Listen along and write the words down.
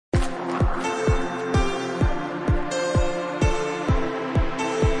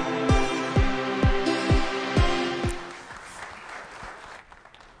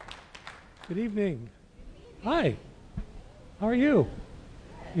Good evening. Hi. How are you?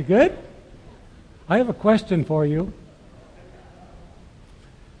 You good? I have a question for you.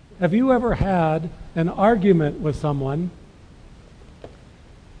 Have you ever had an argument with someone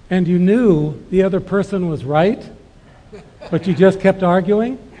and you knew the other person was right, but you just kept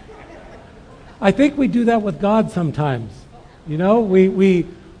arguing? I think we do that with God sometimes. You know, we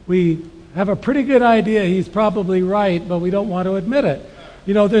have a pretty good idea he's probably right, but we don't want to admit it.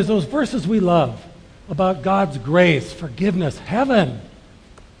 You know, there's those verses we love about God's grace, forgiveness, heaven.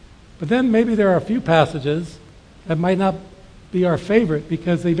 But then maybe there are a few passages that might not be our favorite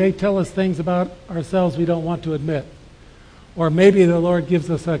because they may tell us things about ourselves we don't want to admit. Or maybe the Lord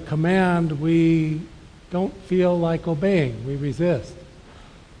gives us a command we don't feel like obeying, we resist.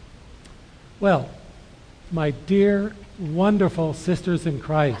 Well, my dear, wonderful sisters in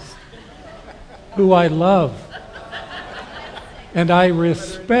Christ, who I love and I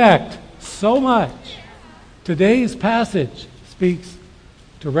respect so much, today's passage speaks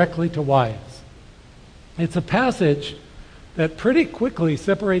directly to wives. It's a passage that pretty quickly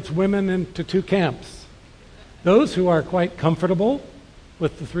separates women into two camps. Those who are quite comfortable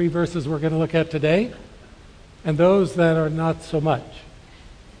with the three verses we're going to look at today, and those that are not so much.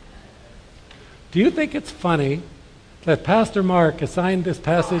 Do you think it's funny that Pastor Mark assigned this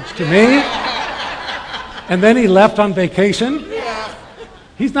passage to me and then he left on vacation?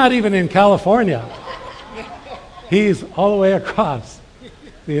 He's not even in California. He's all the way across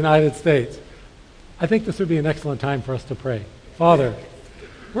the United States. I think this would be an excellent time for us to pray. Father,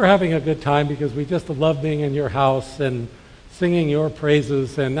 we're having a good time because we just love being in your house and singing your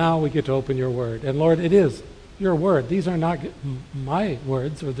praises, and now we get to open your word. And Lord, it is your word. These are not my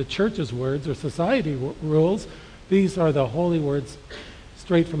words or the church's words or society rules. These are the holy words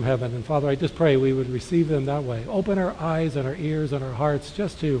straight from heaven. And Father, I just pray we would receive them that way. Open our eyes and our ears and our hearts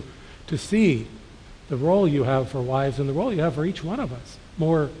just to see the role you have for wives and the role you have for each one of us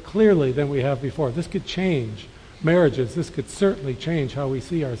more clearly than we have before. This could change marriages. This could certainly change how we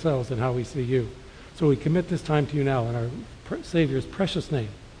see ourselves and how we see you. So we commit this time to you now in our Savior's precious name.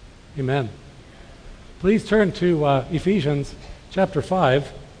 Amen. Please turn to Ephesians chapter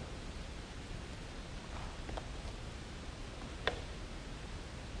 5.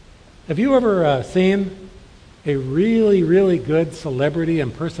 Have you ever seen a really, really good celebrity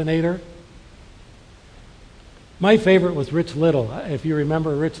impersonator? My favorite was Rich Little. If you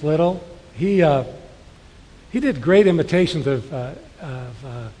remember Rich Little, he did great imitations of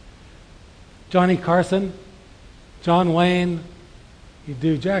Johnny Carson, John Wayne. He'd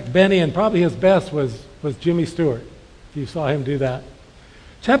do Jack Benny, and probably his best was Jimmy Stewart, if you saw him do that.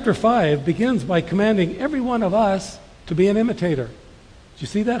 Chapter 5 begins by commanding every one of us to be an imitator. Do you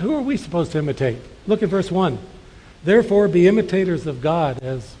see that? Who are we supposed to imitate? Look at verse 1. Therefore, be imitators of God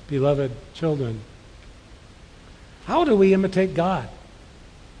as beloved children. How do we imitate God?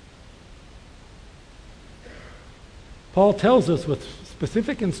 Paul tells us with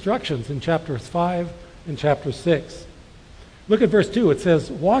specific instructions in chapters 5 and chapter 6. Look at verse 2. It says,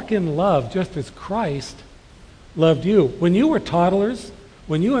 walk in love just as Christ loved you. When you were toddlers,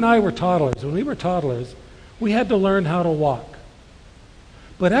 when you and I were toddlers, when we were toddlers, we had to learn how to walk.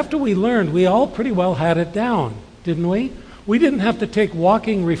 But after we learned, we all pretty well had it down, didn't we? We didn't have to take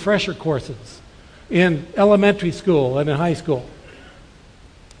walking refresher courses in elementary school and in high school.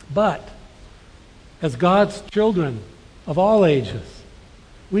 But as God's children of all ages,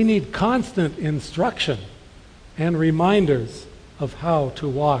 we need constant instruction and reminders of how to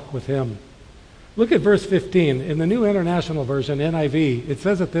walk with Him. Look at verse 15. In the New International Version, NIV, it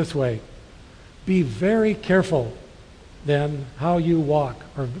says it this way: be very careful then how you walk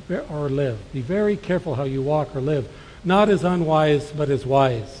or live. Be very careful how you walk or live, not as unwise, but as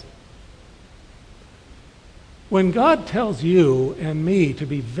wise. When God tells you and me to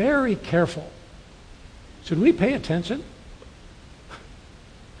be very careful, should we pay attention?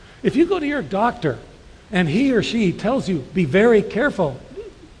 If you go to your doctor and he or she tells you, be very careful,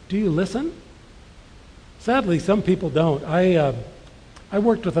 do you listen? Sadly, some people don't. I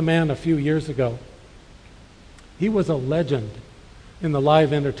worked with a man a few years ago. He was a legend in the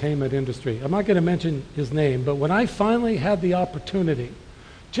live entertainment industry. I'm not going to mention his name, but when I finally had the opportunity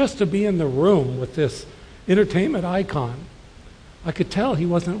just to be in the room with this entertainment icon, I could tell he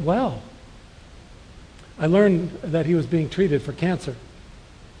wasn't well. I learned that he was being treated for cancer.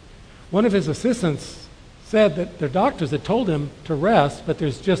 One of his assistants said that their doctors had told him to rest, but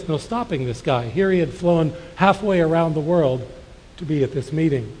there's just no stopping this guy. Here he had flown halfway around the world to be at this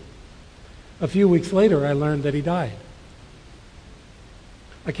meeting. A few weeks later, I learned that he died.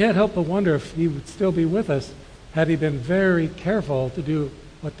 I can't help but wonder if he would still be with us had he been very careful to do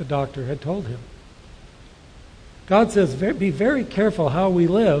what the doctor had told him. God says, be very careful how we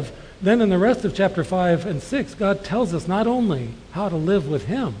live. Then in the rest of chapter 5 and 6, God tells us not only how to live with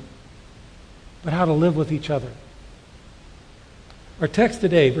him, but how to live with each other. Our text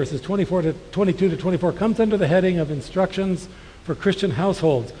today, verses 22 to 24, comes under the heading of instructions for Christian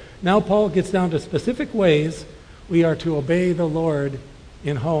households. Now Paul gets down to specific ways we are to obey the Lord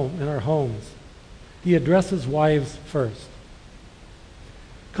in our homes. He addresses wives first.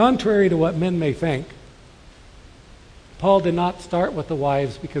 Contrary to what men may think, Paul did not start with the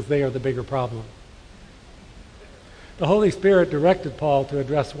wives because they are the bigger problem. The Holy Spirit directed Paul to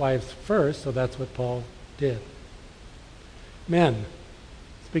address wives first, so that's what Paul did. Men,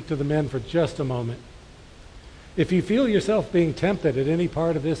 speak to the men for just a moment. If you feel yourself being tempted at any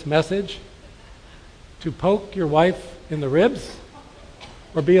part of this message to poke your wife in the ribs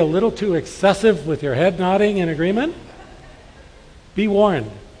or be a little too excessive with your head nodding in agreement, be warned.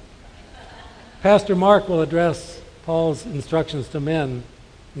 Pastor Mark will address Paul's instructions to men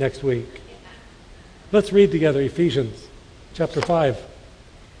next week. Let's read together Ephesians chapter 5,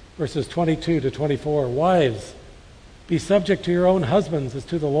 verses 22 to 24. Wives, be subject to your own husbands as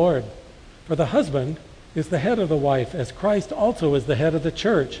to the Lord. For the husband is the head of the wife, as Christ also is the head of the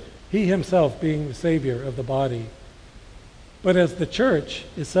church, he himself being the Savior of the body. But as the church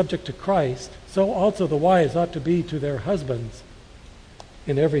is subject to Christ, so also the wives ought to be to their husbands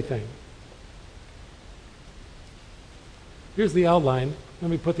in everything. Here's the outline.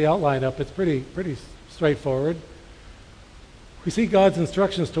 Let me put the outline up. It's pretty straightforward. We see God's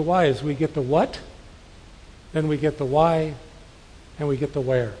instructions to wives. We get the what, then we get the why, and we get the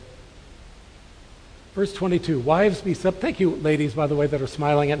where. Verse 22, wives be thank you, ladies, by the way, that are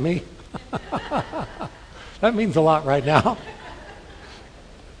smiling at me. That means a lot right now.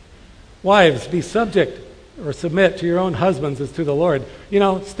 Wives, be subject or submit to your own husbands as to the Lord. You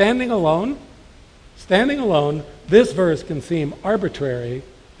know, standing alone, this verse can seem arbitrary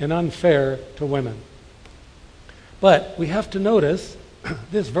and unfair to women. But we have to notice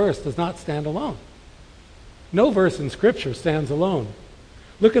this verse does not stand alone. No verse in Scripture stands alone.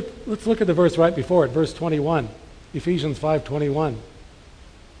 Let's look at the verse right before it, verse 21, Ephesians 5:21. It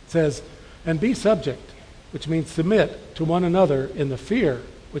says, and be subject, which means submit to one another in the fear,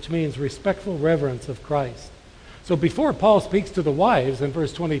 which means respectful reverence of Christ. So before Paul speaks to the wives in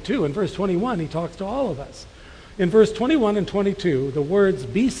verse 22, in verse 21 he talks to all of us. In verse 21 and 22, the words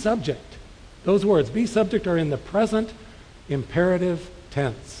be subject, those words be subject are in the present imperative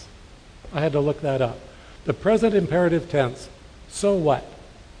tense. I had to look that up. The present imperative tense, so what?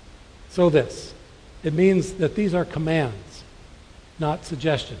 So this. It means that these are commands, not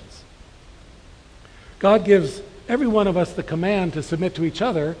suggestions. God gives every one of us the command to submit to each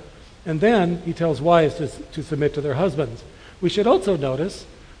other, and then he tells wives to submit to their husbands. We should also notice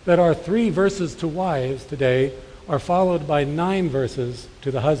that our 3 verses to wives today are followed by 9 verses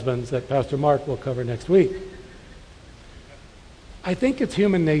to the husbands that Pastor Mark will cover next week. I think it's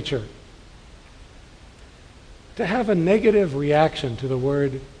human nature to have a negative reaction to the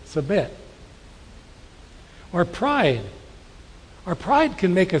word submit. Our pride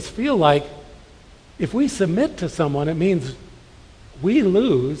can make us feel like if we submit to someone, it means we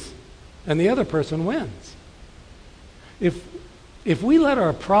lose and the other person wins. If we let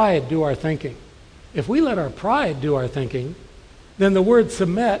our pride do our thinking, then the word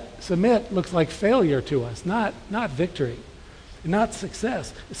submit looks like failure to us, not victory, not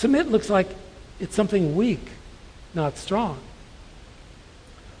success. Submit looks like it's something weak, not strong.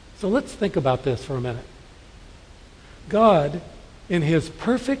 So let's think about this for a minute. God, in his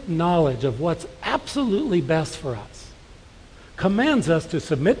perfect knowledge of what's absolutely best for us, commands us to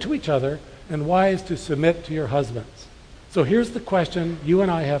submit to each other and wives to submit to your husbands. So here's the question you and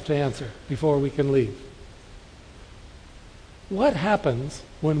I have to answer before we can leave. What happens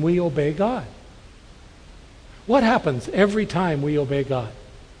when we obey God? What happens every time we obey God?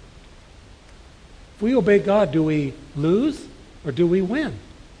 If we obey God, do we lose or do we win?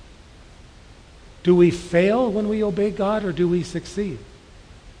 Do we fail when we obey God or do we succeed?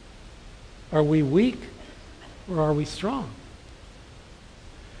 Are we weak or are we strong?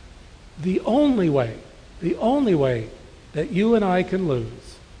 The only way that you and I can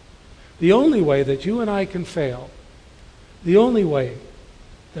lose, the only way that you and I can fail, the only way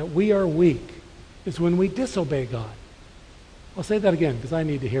that we are weak is when we disobey God. I'll say that again because I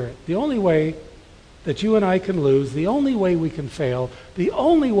need to hear it. The only way that you and I can lose, the only way we can fail, the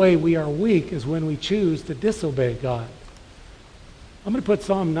only way we are weak is when we choose to disobey God. I'm going to put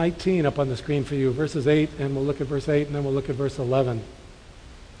Psalm 19 up on the screen for you, verses 8, and we'll look at verse 8, and then we'll look at verse 11.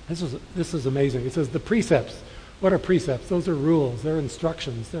 This is amazing. It says, the precepts What are precepts? Those are rules. They're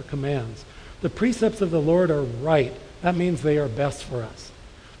instructions. They're commands. The precepts of the Lord are right. That means they are best for us.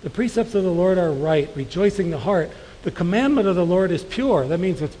 The precepts of the Lord are right, rejoicing the heart. The commandment of the Lord is pure. That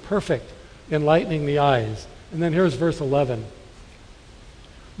means it's perfect, enlightening the eyes. And then here's verse 11.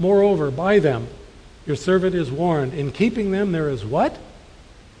 Moreover, by them your servant is warned. In keeping them there is what?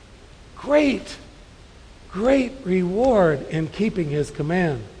 Great reward in keeping his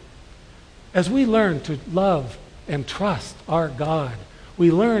command. As we learn to love and trust our God,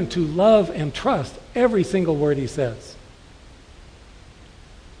 we learn to love and trust every single word he says.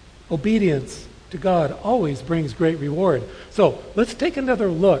 Obedience to God always brings great reward. So let's take another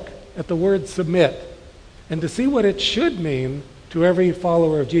look at the word submit and to see what it should mean to every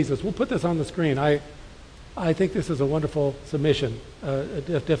follower of Jesus. We'll put this on the screen. I think this is a wonderful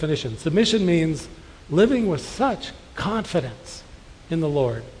definition. Submission means living with such confidence in the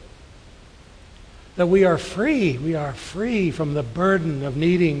Lord that we are free from the burden of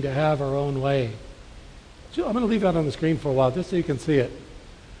needing to have our own way. I'm going to leave that on the screen for a while just so you can see it.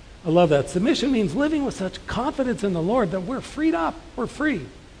 I love that. Submission means living with such confidence in the Lord that we're freed up. We're free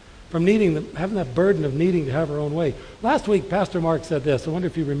from having that burden of needing to have our own way. Last week, Pastor Mark said this. I wonder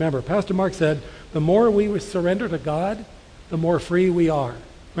if you remember. Pastor Mark said, the more we surrender to God, the more free we are.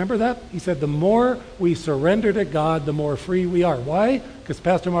 Remember that? He said, the more we surrender to God, the more free we are. Why? Because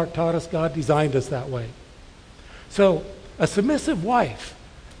Pastor Mark taught us God designed us that way. So, a submissive wife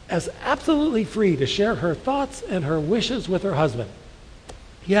is absolutely free to share her thoughts and her wishes with her husband.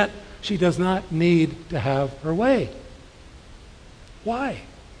 Yet, she does not need to have her way. Why?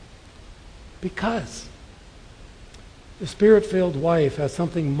 Because the Spirit-filled wife has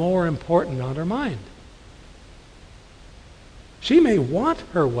something more important on her mind. She may want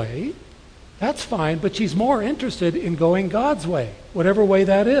her way, that's fine, but she's more interested in going God's way, whatever way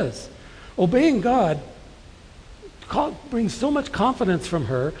that is. Obeying God brings so much confidence from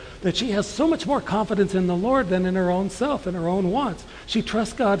her that she has so much more confidence in the Lord than in her own self and her own wants. She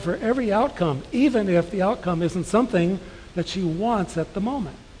trusts God for every outcome, even if the outcome isn't something that she wants at the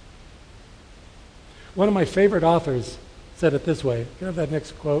moment. One of my favorite authors said it this way. Can I have that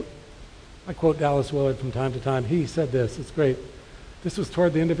next quote? I quote Dallas Willard from time to time. He said this. It's great. This was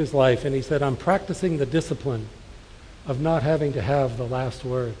toward the end of his life, and he said, I'm practicing the discipline of not having to have the last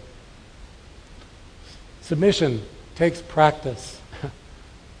word. Submission takes practice.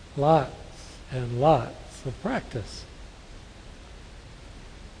 Lots and lots of practice.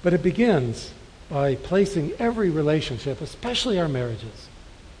 But it begins by placing every relationship, especially our marriages,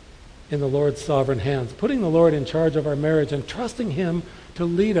 in the Lord's sovereign hands, putting the Lord in charge of our marriage and trusting him to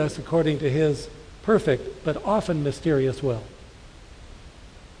lead us according to his perfect but often mysterious will.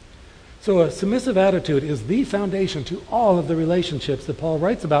 So a submissive attitude is the foundation to all of the relationships that Paul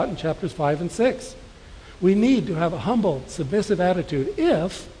writes about in chapters 5 and 6. We need to have a humble, submissive attitude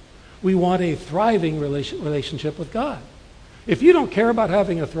if we want a thriving relationship with God. If you don't care about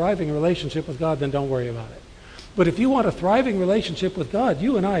having a thriving relationship with God, then don't worry about it. But if you want a thriving relationship with God,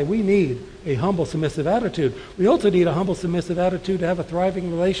 you and I, we need a humble, submissive attitude. We also need a humble, submissive attitude to have a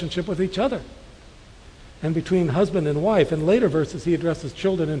thriving relationship with each other and between husband and wife. In later verses, he addresses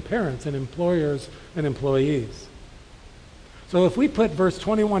children and parents and employers and employees. So if we put verse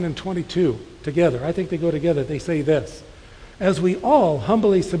 21 and 22 together, I think they go together, they say this: as we all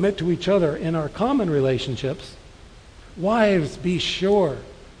humbly submit to each other in our common relationships, wives, be sure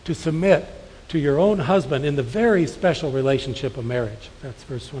to submit to your own husband in the very special relationship of marriage. That's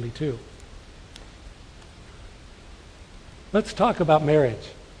verse 22. Let's talk about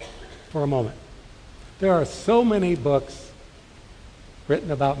marriage for a moment. There are so many books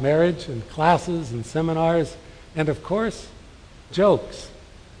written about marriage and classes and seminars and, of course, jokes.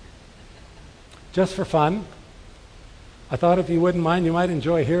 Just for fun, I thought if you wouldn't mind, you might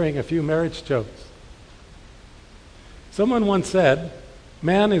enjoy hearing a few marriage jokes. Someone once said,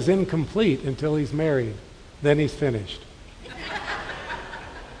 man is incomplete until he's married, then he's finished.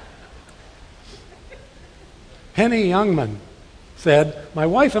 Henny Youngman said, my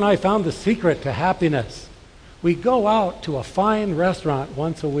wife and I found the secret to happiness. We go out to a fine restaurant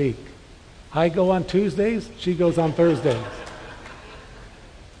once a week. I go on Tuesdays, she goes on Thursdays.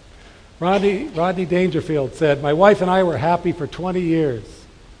 Rodney Dangerfield said, my wife and I were happy for 20 years.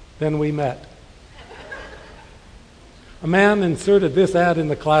 Then we met. A man inserted this ad in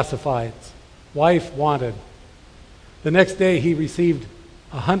the classifieds. Wife wanted. The next day he received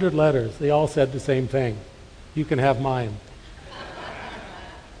 100 letters. They all said the same thing. You can have mine.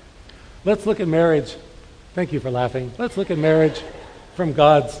 Let's look at marriage. Thank you for laughing. Let's look at marriage from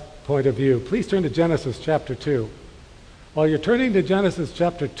God's point of view. Please turn to Genesis chapter 2. While you're turning to Genesis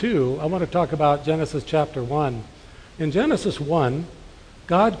chapter 2, I want to talk about Genesis chapter 1. In Genesis 1,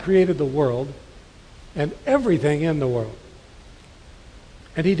 God created the world and everything in the world.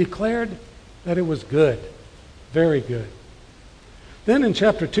 And he declared that it was good, very good. Then in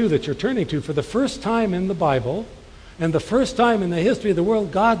chapter 2 that you're turning to, for the first time in the Bible, and the first time in the history of the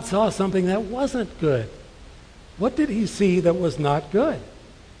world, God saw something that wasn't good. What did he see that was not good?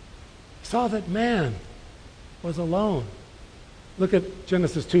 He saw that man was alone. Look at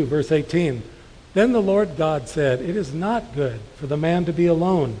Genesis 2, verse 18. Then the Lord God said, "It is not good for the man to be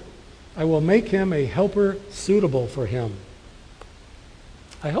alone. I will make him a helper suitable for him."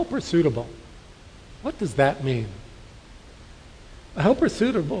 A helper suitable. What does that mean? A helper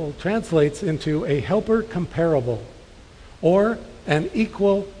suitable translates into a helper comparable, or an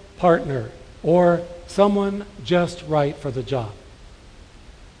equal partner, or someone just right for the job.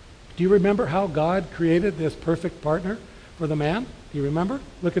 Do you remember how God created this perfect partner for the man? Do you remember?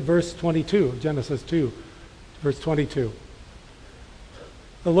 Look at verse 22 of Genesis 2, verse 22.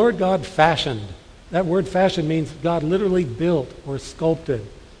 The Lord God fashioned. That word fashion means God literally built or sculpted.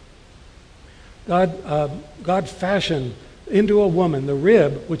 God fashioned into a woman the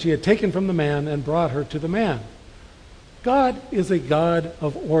rib which he had taken from the man and brought her to the man. God is a God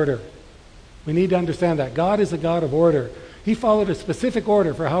of order. We need to understand that. God is a God of order. He followed a specific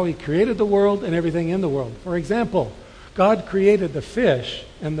order for how he created the world and everything in the world. For example, God created the fish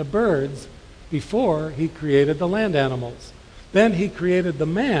and the birds before he created the land animals. Then he created the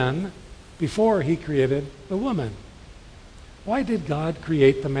man before he created the woman. Why did God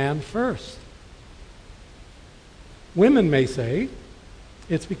create the man first? Women may say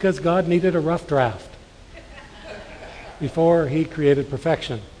it's because God needed a rough draft before he created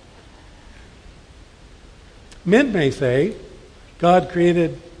perfection. Men may say God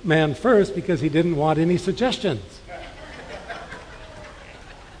created man first because he didn't want any suggestions.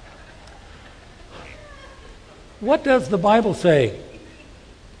 What does the Bible say?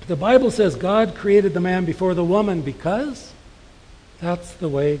 The Bible says God created the man before the woman because that's the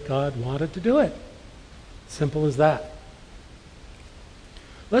way God wanted to do it. Simple as that.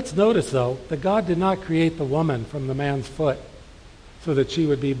 Let's notice, though, that God did not create the woman from the man's foot so that she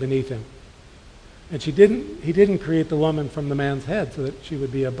would be beneath him. And he didn't create the woman from the man's head so that she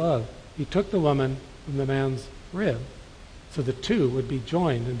would be above. He took the woman from the man's rib so the two would be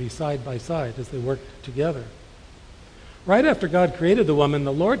joined and be side by side as they worked together. Right after God created the woman,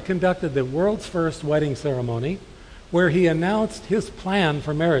 the Lord conducted the world's first wedding ceremony where he announced his plan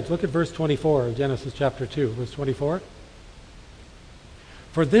for marriage. Look at verse 24 of Genesis chapter 2. Verse 24.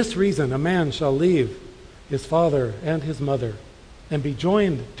 For this reason a man shall leave his father and his mother and be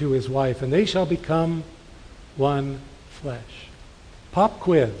joined to his wife, and they shall become one flesh. Pop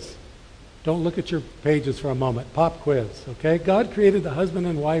quiz. Don't look at your pages for a moment. Pop quiz, okay? God created the husband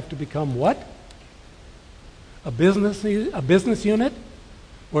and wife to become what? A business unit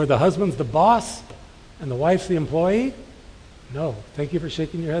where the husband's the boss and the wife's the employee? No. Thank you for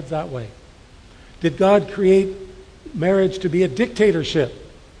shaking your heads that way. Did God create marriage to be a dictatorship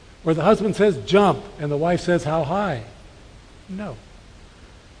where the husband says jump and the wife says how high? No.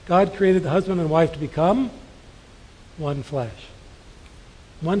 God created the husband and wife to become one flesh.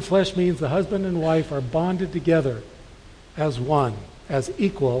 One flesh means the husband and wife are bonded together as one, as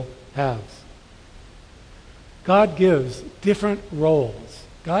equal halves. God gives different roles.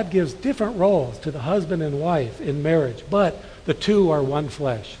 God gives different roles to the husband and wife in marriage, but the two are one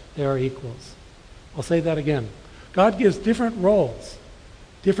flesh. They are equals. I'll say that again. God gives different roles,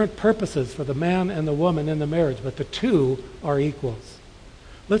 different purposes for the man and the woman in the marriage, but the two are equals.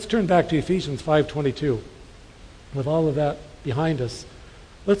 Let's turn back to Ephesians 5:22. With all of that behind us,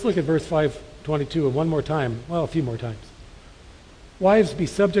 let's look at verse 5:22 one more time. Well, a few more times. Wives, be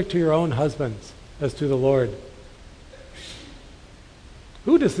subject to your own husbands as to the Lord.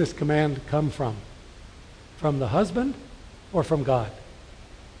 Who does this command come from? From the husband or from God?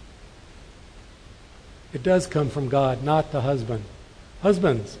 It does come from God, not the husband.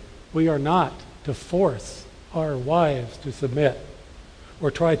 Husbands, we are not to force our wives to submit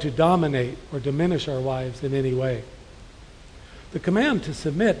or try to dominate or diminish our wives in any way. The command to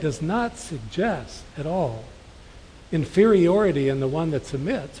submit does not suggest at all inferiority in the one that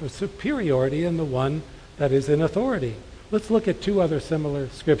submits or superiority in the one that is in authority. Let's look at two other similar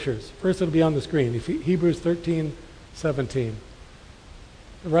scriptures. First, it'll be on the screen, Hebrews 13:17.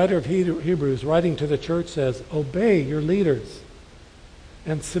 The writer of Hebrews, writing to the church, says, obey your leaders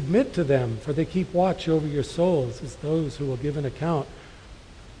and submit to them, for they keep watch over your souls as those who will give an account.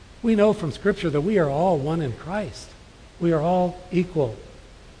 We know from Scripture that we are all one in Christ. We are all equal.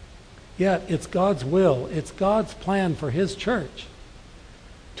 Yet it's God's will, it's God's plan for his church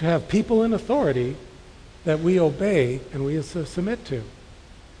to have people in authority that we obey and we submit to.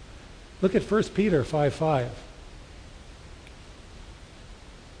 Look at 1 Peter 5:5.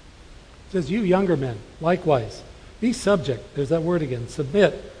 It says, "You younger men, likewise, be subject," there's that word again,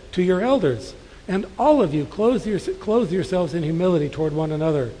 submit to your elders, and all of you clothe yourselves in humility toward one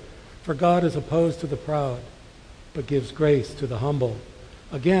another, for God is opposed to the proud, but gives grace to the humble.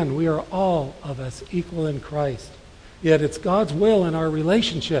 Again, we are all of us equal in Christ. Yet it's God's will in our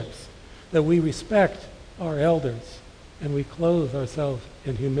relationships that we respect our elders and we clothe ourselves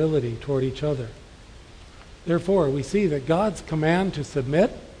in humility toward each other. Therefore, we see that God's command to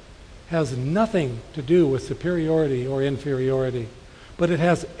submit has nothing to do with superiority or inferiority, but it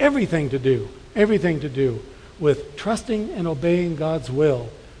has everything to do with trusting and obeying God's will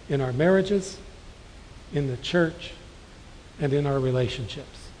in our marriages, in the church, and in our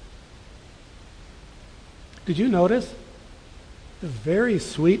relationships. Did you notice the very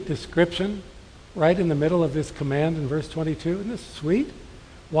sweet description right in the middle of this command in verse 22? Isn't this sweet?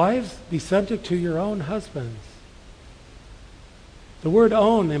 Wives, be subject to your own husbands. The word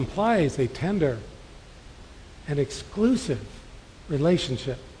own implies a tender and exclusive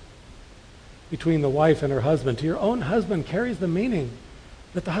relationship between the wife and her husband. To your own husband carries the meaning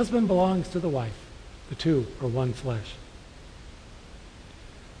that the husband belongs to the wife. The two are one flesh.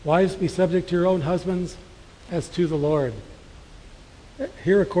 Wives, be subject to your own husbands as to the Lord.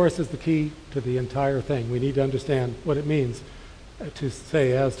 Here, of course, is the key to the entire thing. We need to understand what it means to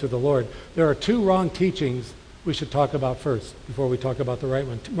say as to the Lord. There are two wrong teachings we should talk about first before we talk about the right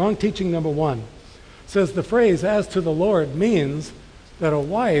one. Wrong teaching number one says the phrase as to the Lord means that a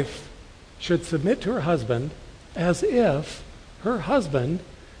wife should submit to her husband as if her husband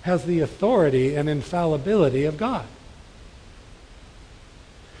has the authority and infallibility of God.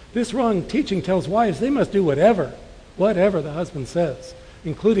 This wrong teaching tells wives they must do whatever the husband says,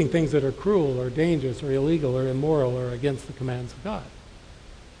 including things that are cruel or dangerous or illegal or immoral or against the commands of God.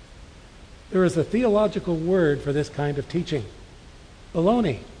 There is a theological word for this kind of teaching: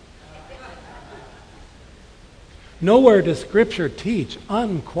 baloney. Nowhere does Scripture teach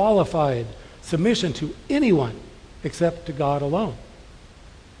unqualified submission to anyone except to God alone.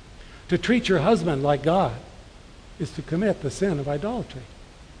 To treat your husband like God is to commit the sin of idolatry.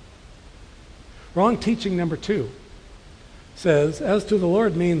 Wrong teaching number two says, as to the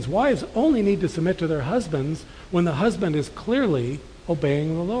Lord means wives only need to submit to their husbands when the husband is clearly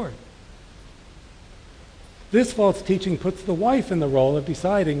obeying the Lord. This false teaching puts the wife in the role of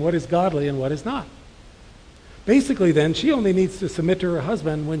deciding what is godly and what is not. Basically, then, she only needs to submit to her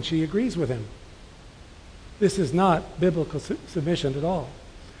husband when she agrees with him. This is not biblical submission at all.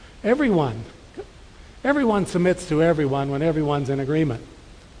 Everyone submits to everyone when everyone's in agreement.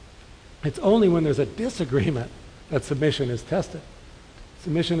 It's only when there's a disagreement that submission is tested.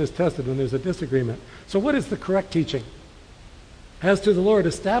 Submission is tested when there's a disagreement. So what is the correct teaching? As to the Lord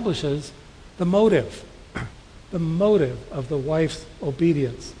establishes the motive of the wife's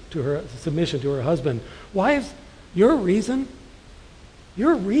obedience to her submission to her husband. Wives, your reason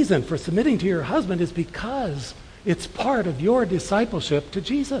for submitting to your husband is because it's part of your discipleship to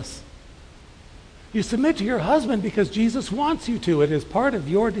Jesus. You submit to your husband because Jesus wants you to. It is part of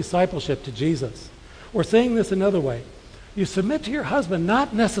your discipleship to Jesus. Or saying this another way, you submit to your husband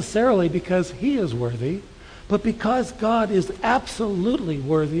not necessarily because he is worthy, but because God is absolutely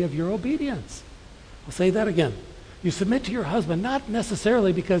worthy of your obedience. I'll say that again. You submit to your husband not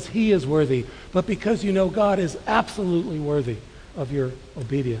necessarily because he is worthy, but because you know God is absolutely worthy of your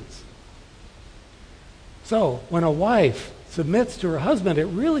obedience. So, when a wife submits to her husband, it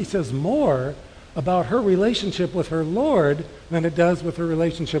really says more about her relationship with her Lord than it does with her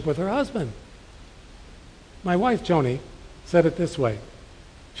relationship with her husband. My wife, Joni, said it this way.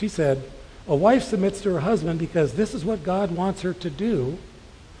 She said, a wife submits to her husband because this is what God wants her to do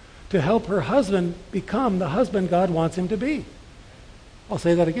to help her husband become the husband God wants him to be. I'll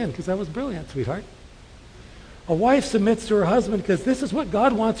say that again because that was brilliant, sweetheart. A wife submits to her husband because this is what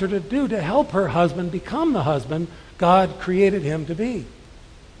God wants her to do to help her husband become the husband God created him to be.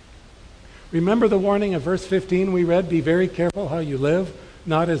 Remember the warning of verse 15 we read, be very careful how you live,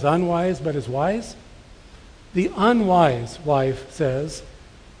 not as unwise but as wise? The unwise wife says,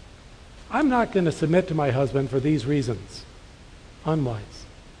 I'm not going to submit to my husband for these reasons. Unwise.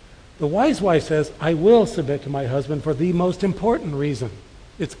 The wise wife says, I will submit to my husband for the most important reason.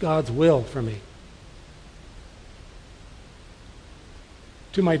 It's God's will for me.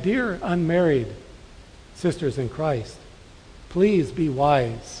 To my dear unmarried sisters in Christ, please be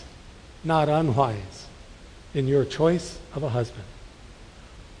wise, not unwise, in your choice of a husband.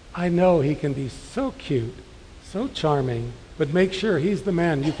 I know he can be so cute, so charming, but make sure he's the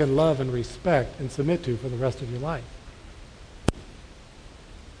man you can love and respect and submit to for the rest of your life.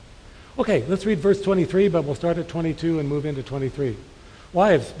 Okay, let's read verse 23, but we'll start at 22 and move into 23.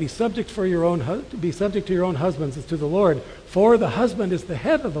 Wives, be subject to your own husbands as to the Lord, for the husband is the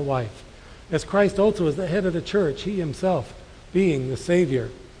head of the wife, as Christ also is the head of the church, he himself being the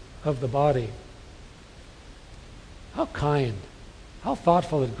Savior of the body. How kind, how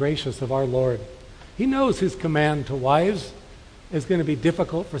thoughtful and gracious of our Lord. He knows his command to wives is going to be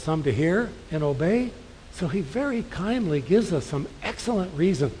difficult for some to hear and obey, so he very kindly gives us some excellent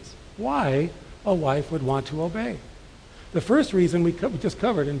reasons why a wife would want to obey. The first reason we just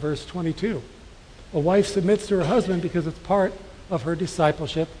covered in verse 22. A wife submits to her husband because it's part of her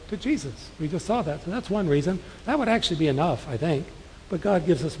discipleship to Jesus. We just saw that. So that's one reason. That would actually be enough, I think. But God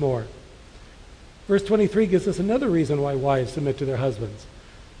gives us more. Verse 23 gives us another reason why wives submit to their husbands.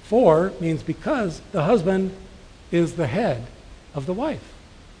 For means because the husband is the head of the wife.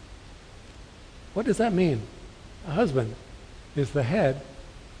 What does that mean? A husband is the head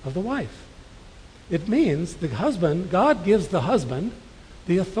of the wife. It means the husband, God gives the husband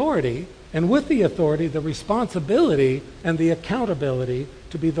the authority, and with the authority, the responsibility and the accountability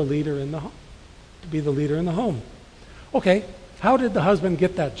to be the leader in the home. To be the leader in the home. Okay, how did the husband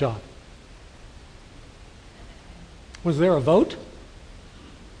get that job? Was there a vote?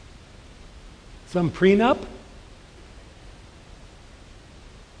 Some prenup?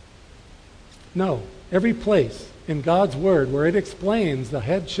 No. Every place in God's Word where it explains the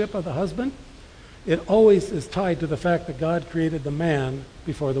headship of the husband, it always is tied to the fact that God created the man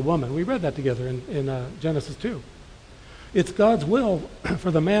before the woman. We read that together in Genesis 2. It's God's will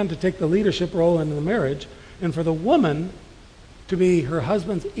for the man to take the leadership role in the marriage and for the woman to be her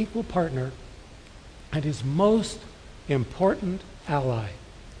husband's equal partner and his most important ally.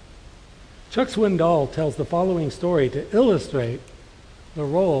 Chuck Swindoll tells the following story to illustrate the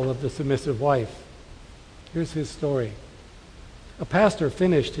role of the submissive wife. Here's his story. A pastor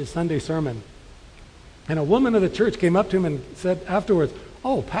finished his Sunday sermon, and a woman of the church came up to him and said afterwards,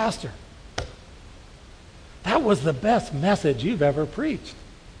 "Oh, pastor, that was the best message you've ever preached."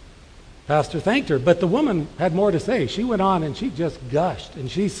 Pastor thanked her, but the woman had more to say. She went on and she just gushed, and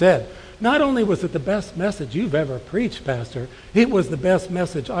she said, "Not only was it the best message you've ever preached, Pastor, it was the best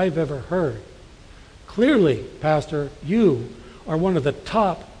message I've ever heard. Clearly, Pastor, you are one of the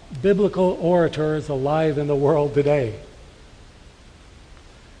top biblical orators alive in the world today."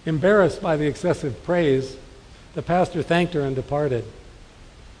 Embarrassed by the excessive praise, the pastor thanked her and departed.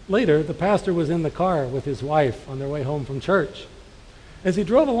 Later, the pastor was in the car with his wife on their way home from church. As he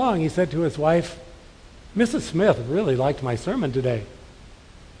drove along, he said to his wife, "Mrs. Smith really liked my sermon today."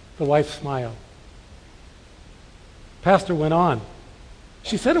 The wife smiled. Pastor went on.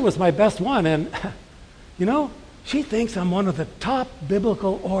 "She said it was my best one, and, she thinks I'm one of the top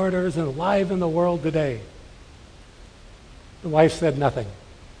biblical orators alive in the world today." The wife said nothing.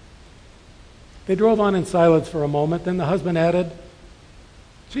 They drove on in silence for a moment. Then the husband added,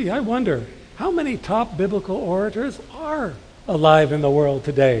 "Gee, I wonder how many top biblical orators are alive in the world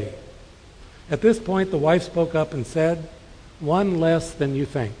today?" At this point, the wife spoke up and said, "One less than you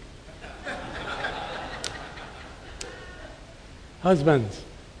think." Husbands,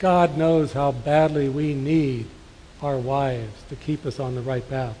 God knows how badly we need our wives to keep us on the right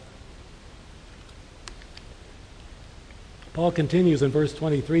path. Paul continues in verse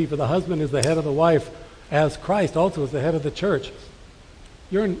 23, "For the husband is the head of the wife, as Christ also is the head of the church."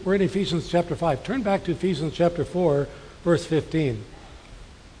 We're in Ephesians chapter 5. Turn back to Ephesians chapter 4, verse 15.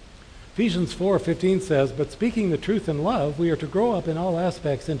 Ephesians 4:15 says, "But speaking the truth in love, we are to grow up in all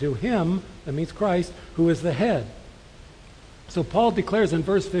aspects into him," that means Christ, "who is the head." So Paul declares in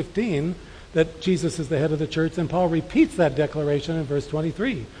verse 15 that Jesus is the head of the church, and Paul repeats that declaration in verse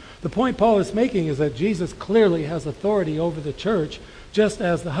 23. The point Paul is making is that Jesus clearly has authority over the church, just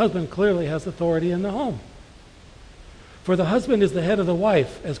as the husband clearly has authority in the home. "For the husband is the head of the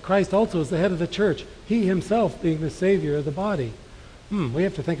wife, as Christ also is the head of the church, he himself being the Savior of the body." We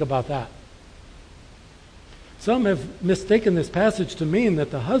have to think about that. Some have mistaken this passage to mean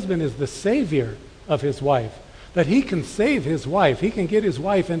that the husband is the Savior of his wife, that he can save his wife. He can get his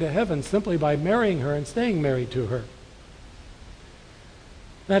wife into heaven simply by marrying her and staying married to her.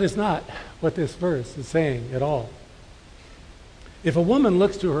 That is not what this verse is saying at all. If a woman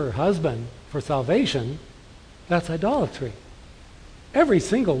looks to her husband for salvation, that's idolatry. Every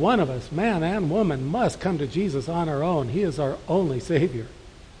single one of us, man and woman, must come to Jesus on our own. He is our only Savior.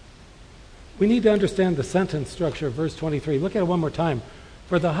 We need to understand the sentence structure of verse 23. Look at it one more time.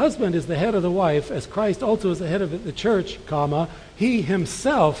 "For the husband is the head of the wife, as Christ also is the head of the church, he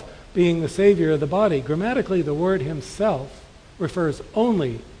himself being the Savior of the body." Grammatically, the word himself refers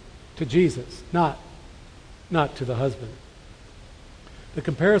only to Jesus, not to the husband. The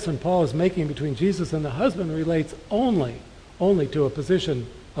comparison Paul is making between Jesus and the husband relates only to a position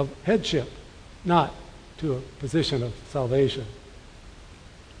of headship, not to a position of salvation.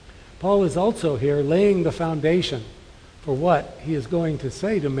 Paul is also here laying the foundation for what he is going to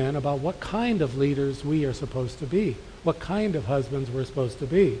say to men about what kind of leaders we are supposed to be, what kind of husbands we're supposed to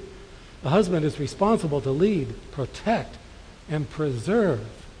be. The husband is responsible to lead, protect, and preserve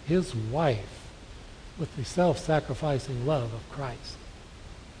his wife with the self-sacrificing love of Christ.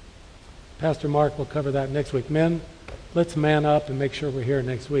 Pastor Mark will cover that next week. Men, let's man up and make sure we're here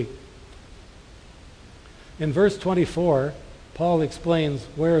next week. In verse 24, Paul explains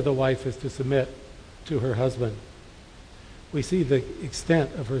where the wife is to submit to her husband. We see the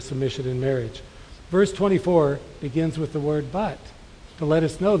extent of her submission in marriage. Verse 24 begins with the word but, to let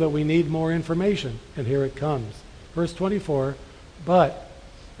us know that we need more information. And here it comes. Verse 24, but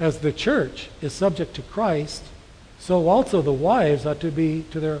as the church is subject to Christ, so also the wives ought to be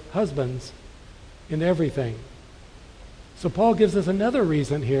to their husbands in everything. So Paul gives us another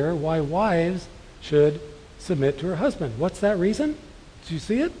reason here why wives should submit to her husband. What's that reason? Do you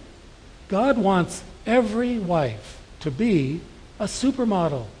see it? God wants every wife to be a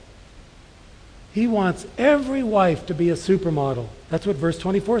supermodel. He wants every wife to be a supermodel. That's what verse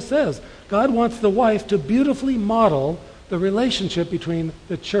 24 says. God wants the wife to beautifully model the relationship between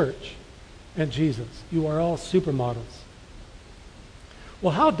the church and Jesus. You are all supermodels.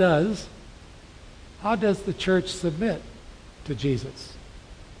 Well, how does the church submit to Jesus?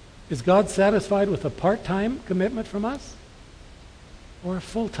 Is God satisfied with a part-time commitment from us or a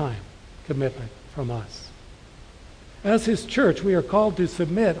full-time commitment from us? As his church, we are called to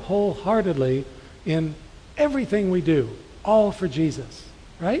submit wholeheartedly in everything we do, all for Jesus,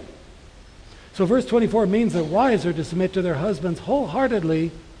 right? So verse 24 means that wives are to submit to their husbands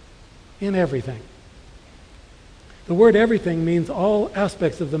wholeheartedly in everything. The word everything means all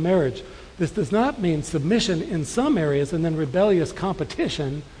aspects of the marriage. This does not mean submission in some areas and then rebellious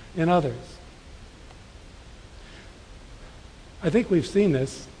competition in others. I think we've seen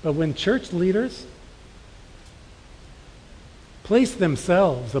this, but when church leaders place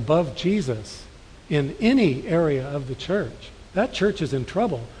themselves above Jesus in any area of the church, that church is in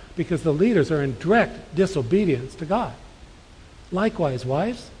trouble because the leaders are in direct disobedience to God. Likewise,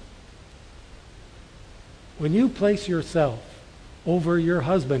 wives, when you place yourself over your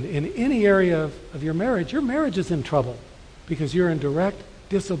husband in any area of your marriage is in trouble because you're in direct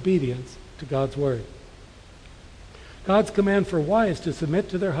disobedience to God's word. God's command for wives to submit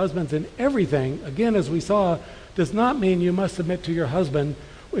to their husbands in everything, again, as we saw, does not mean you must submit to your husband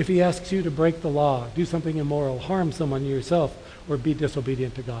if he asks you to break the law, do something immoral, harm someone yourself, or be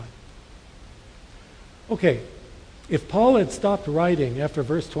disobedient to God. Okay, if Paul had stopped writing after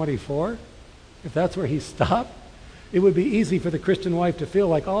verse 24, if that's where he stopped, it would be easy for the Christian wife to feel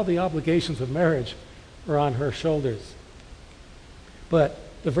like all the obligations of marriage are on her shoulders. But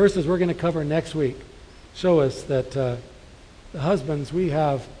the verses we're going to cover next week show us that the husbands, we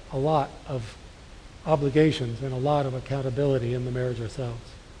have a lot of obligations and a lot of accountability in the marriage ourselves.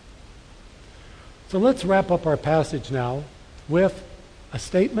 So let's wrap up our passage now with a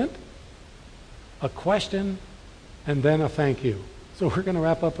statement, a question, and then a thank you. So we're going to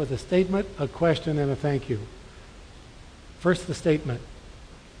wrap up with a statement, a question, and a thank you. First, the statement.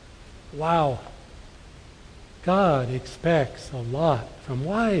 Wow. God expects a lot from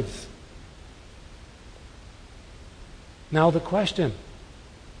wives. Now the question.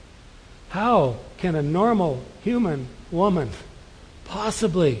 How can a normal human woman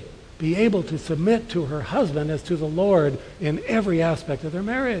possibly be able to submit to her husband as to the Lord in every aspect of their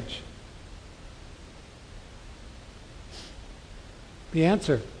marriage? The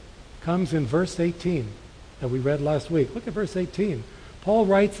answer comes in verse 18 that we read last week. Look at verse 18. Paul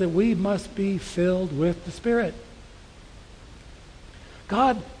writes that we must be filled with the Spirit.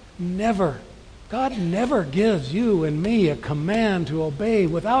 God never gives you and me a command to obey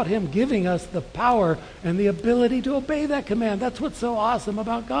without him giving us the power and the ability to obey that command. That's what's so awesome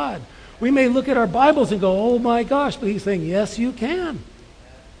about God. We may look at our Bibles and go, oh my gosh, but he's saying, yes, you can.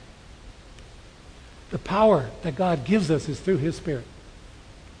 The power that God gives us is through his Spirit.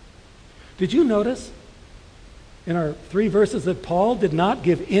 Did you notice in our 3 verses that Paul did not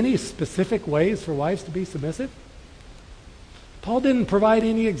give any specific ways for wives to be submissive? Paul didn't provide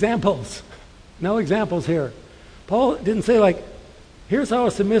any examples. No examples here. Paul didn't say, like, here's how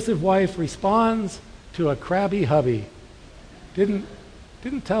a submissive wife responds to a crabby hubby. Didn't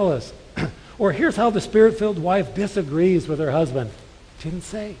tell us. Or here's how the Spirit-filled wife disagrees with her husband. Didn't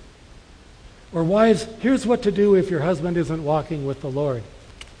say. Or wives, here's what to do if your husband isn't walking with the Lord.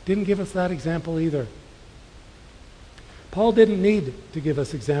 Didn't give us that example either. Paul didn't need to give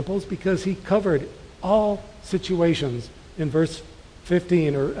us examples because he covered all situations in verse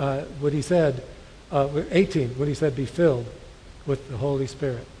 15, or what he said, 18, when he said, be filled with the Holy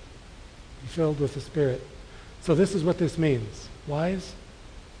Spirit. Be filled with the Spirit. So this is what this means. Wives,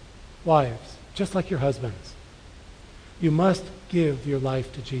 just like your husbands, you must give your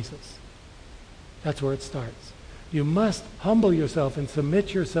life to Jesus. That's where it starts. You must humble yourself and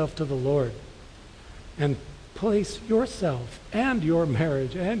submit yourself to the Lord and place yourself and your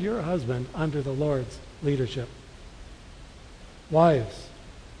marriage and your husband under the Lord's leadership. Wives,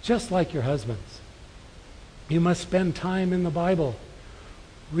 just like your husbands, you must spend time in the Bible,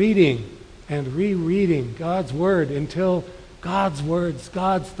 reading and rereading God's Word until God's words,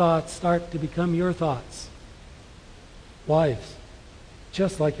 God's thoughts start to become your thoughts. Wives,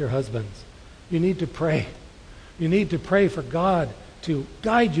 just like your husbands, you need to pray. You need to pray for God to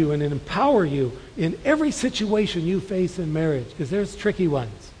guide you and empower you in every situation you face in marriage, because there's tricky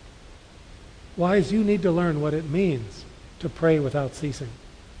ones. Wives, you need to learn what it means to pray without ceasing.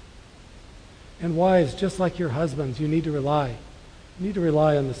 And wives, just like your husbands, you need to rely. You need to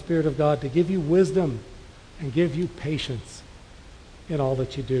rely on the Spirit of God to give you wisdom and give you patience in all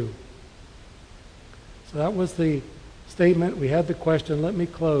that you do. So that was the statement. We had the question. Let me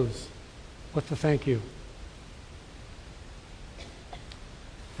close with the thank you.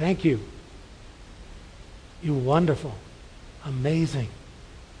 Thank you, you wonderful, amazing,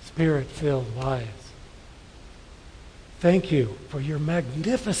 Spirit-filled wives. Thank you for your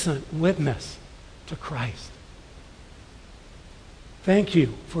magnificent witness to Christ. Thank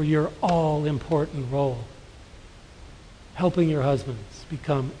you for your all-important role, helping your husbands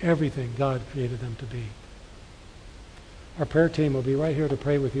become everything God created them to be. Our prayer team will be right here to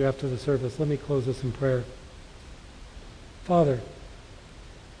pray with you after the service. Let me close this in prayer. Father,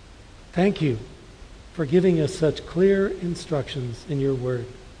 thank you for giving us such clear instructions in your word.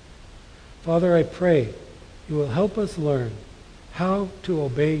 Father, I pray you will help us learn how to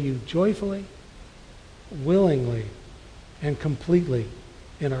obey you joyfully, willingly, and completely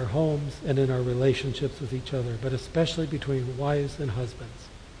in our homes and in our relationships with each other, but especially between wives and husbands.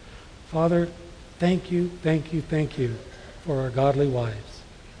 Father, thank you for our godly wives.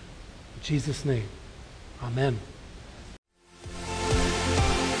 In Jesus' name, amen.